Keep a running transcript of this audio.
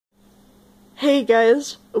Hey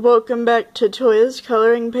guys, welcome back to Toys,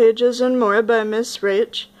 Coloring Pages, and More by Miss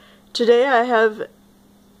Rach. Today I have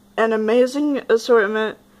an amazing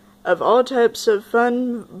assortment of all types of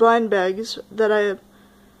fun blind bags that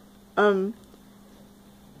I'm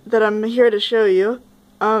here to show you.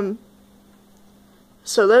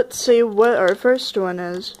 So let's see what our first one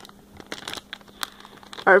is.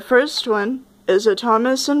 Our first one is a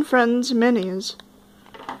Thomas and Friends Minis.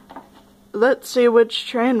 Let's see which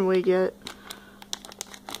train we get.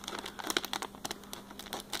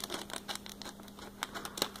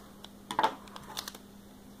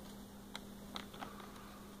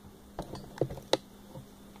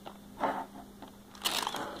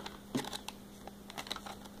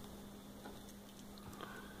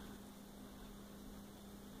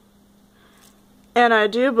 And I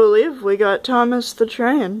do believe we got Thomas the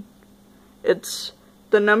Train. It's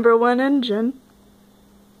the #1 engine.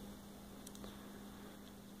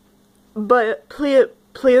 But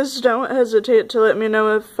please don't hesitate to let me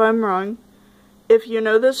know if I'm wrong. If you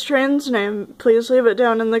know this train's name, please leave it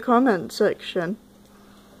down in the comment section.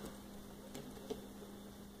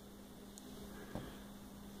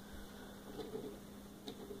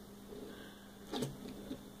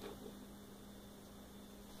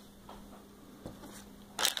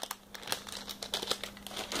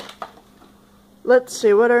 Let's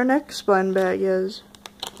see what our next blind bag is.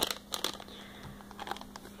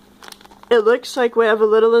 It looks like we have a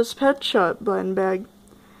Littlest Pet Shop blind bag.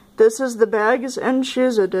 This is the Bags and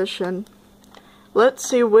Shoes edition. Let's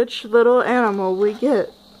see which little animal we get.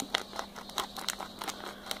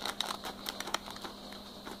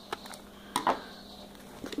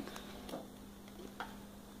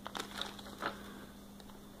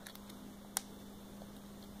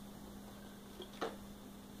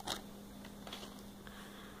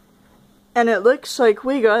 And it looks like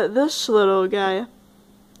we got this little guy.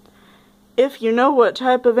 If you know what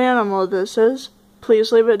type of animal this is,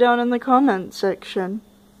 please leave it down in the comment section.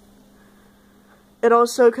 It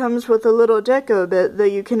also comes with a little deco bit that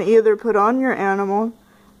you can either put on your animal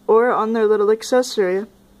or on their little accessory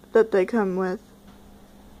that they come with.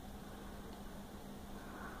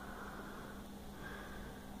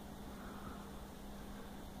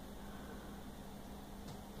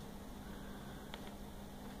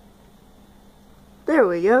 There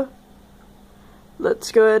we go.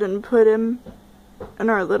 Let's go ahead and put him in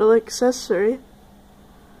our little accessory.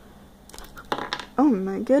 Oh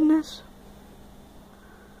my goodness.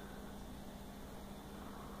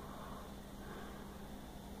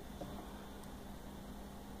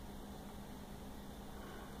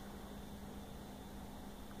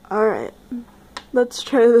 Alright, let's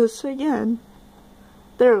try this again.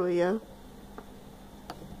 There we go.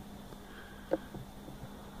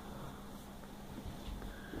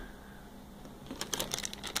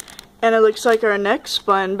 And it looks like our next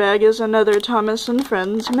blind bag is another Thomas and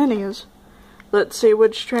Friends Minis. Let's see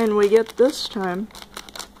which train we get this time.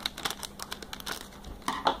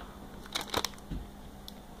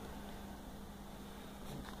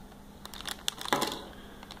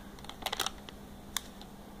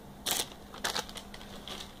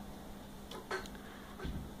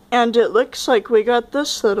 And it looks like we got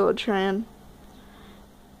this little train.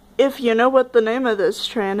 If you know what the name of this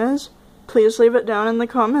train is, please leave it down in the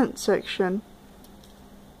comment section.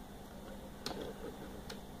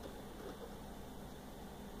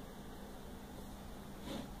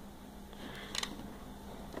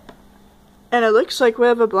 And it looks like we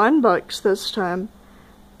have a blind box this time.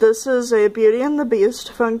 This is a Beauty and the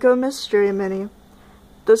Beast Funko Mystery Mini.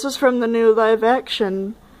 This is from the new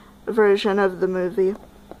live-action version of the movie.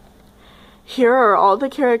 Here are all the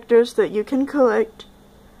characters that you can collect.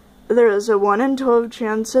 There is a 1 in 12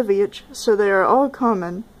 chance of each, so they are all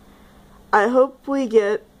common. I hope we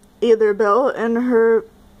get either Belle in her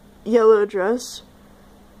yellow dress,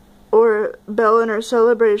 or Belle in her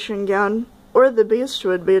celebration gown, or the Beast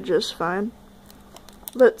would be just fine.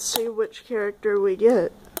 Let's see which character we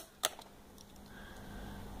get.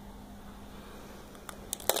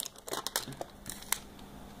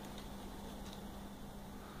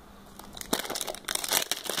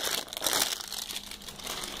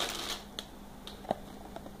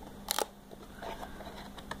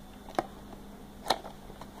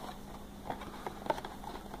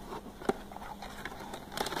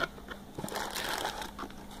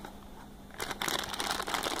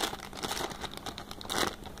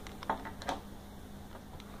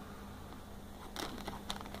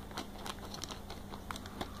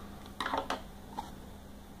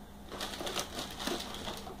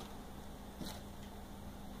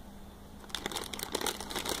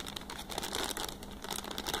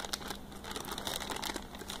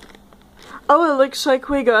 Oh, it looks like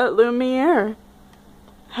we got Lumiere.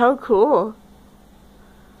 How cool.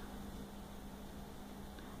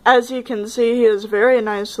 As you can see, he is very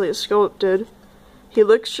nicely sculpted. He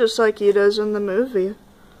looks just like he does in the movie.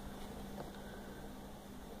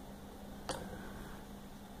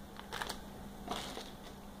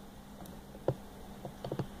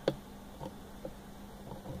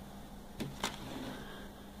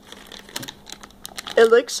 It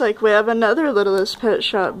looks like we have another Littlest Pet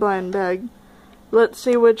Shop blind bag. Let's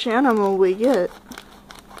see which animal we get.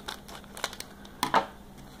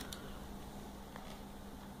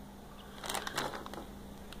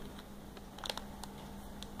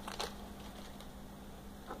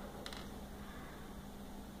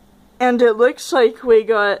 And it looks like we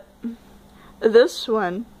got this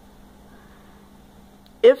one.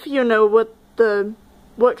 If you know what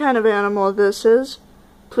kind of animal this is,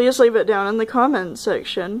 please leave it down in the comments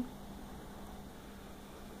section.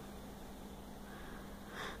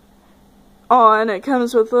 Aw, and it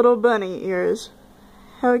comes with little bunny ears.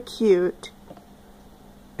 How cute.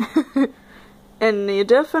 And he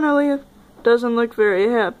definitely doesn't look very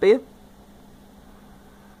happy.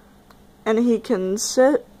 And he can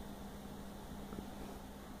sit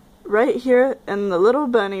right here in the little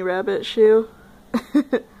bunny rabbit shoe.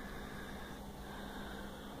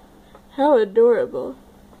 How adorable.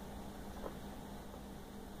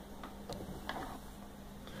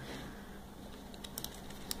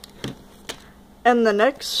 And the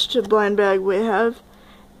next blind bag we have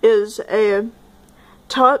is a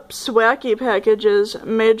Topps Wacky Packages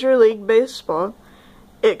Major League Baseball.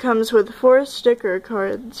 It comes with 4 sticker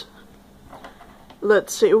cards.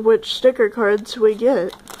 Let's see which sticker cards we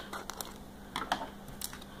get.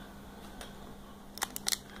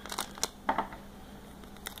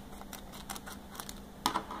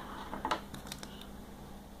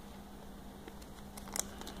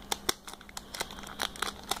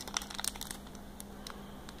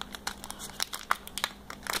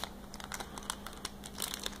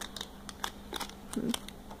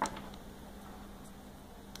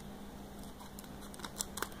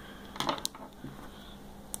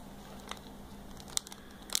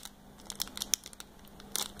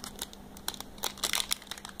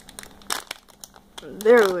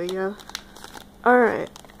 There we go. Alright.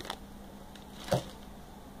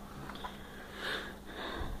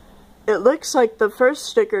 It looks like the first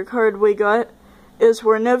sticker card we got is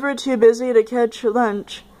 "We're never too busy to catch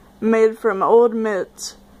lunch," made from old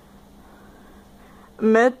mitts.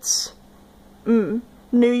 Mitts, New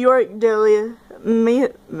York deli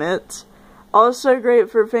meat mitts, also great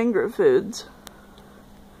for finger foods.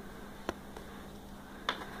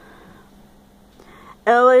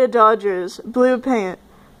 LA Dodgers, blue paint.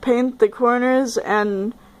 Paint the corners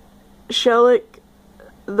and shellac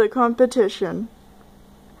the competition.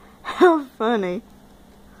 How funny.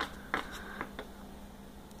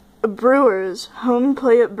 Brewers, home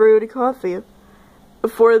plate brewed coffee.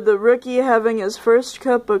 For the rookie having his first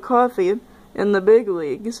cup of coffee in the big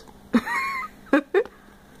leagues.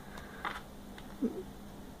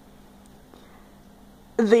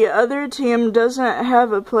 The other team doesn't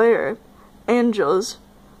have a player. Angels,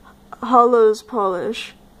 Hollows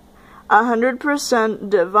polish, 100%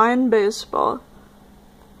 divine baseball.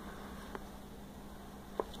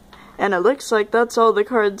 And it looks like that's all the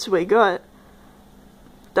cards we got.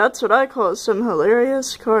 That's what I call some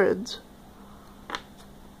hilarious cards.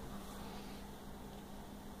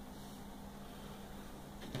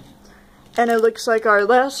 And it looks like our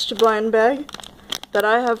last blind bag that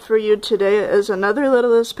I have for you today is another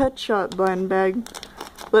Littlest Pet Shop blind bag.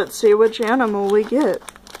 Let's see which animal we get.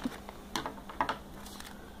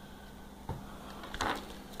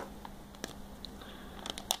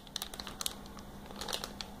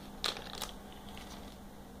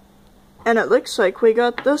 And it looks like we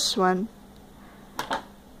got this one.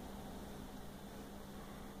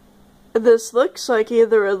 This looks like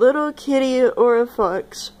either a little kitty or a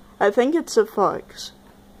fox. I think it's a fox.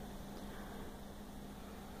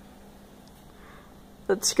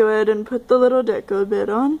 Let's go ahead and put the little deco bit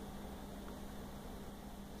on.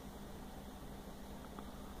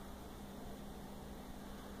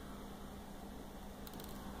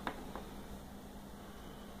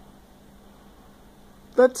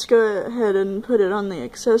 Let's go ahead and put it on the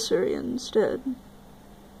accessory instead.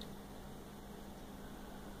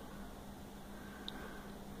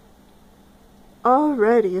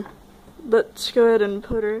 Alrighty, let's go ahead and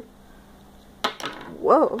put her.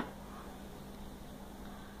 Whoa.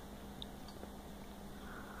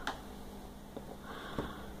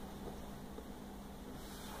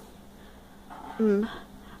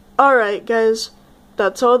 Alright guys,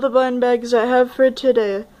 that's all the blind bags I have for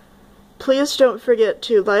today. Please don't forget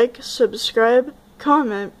to like, subscribe,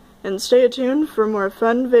 comment, and stay tuned for more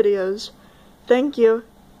fun videos. Thank you.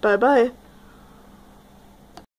 Bye-bye.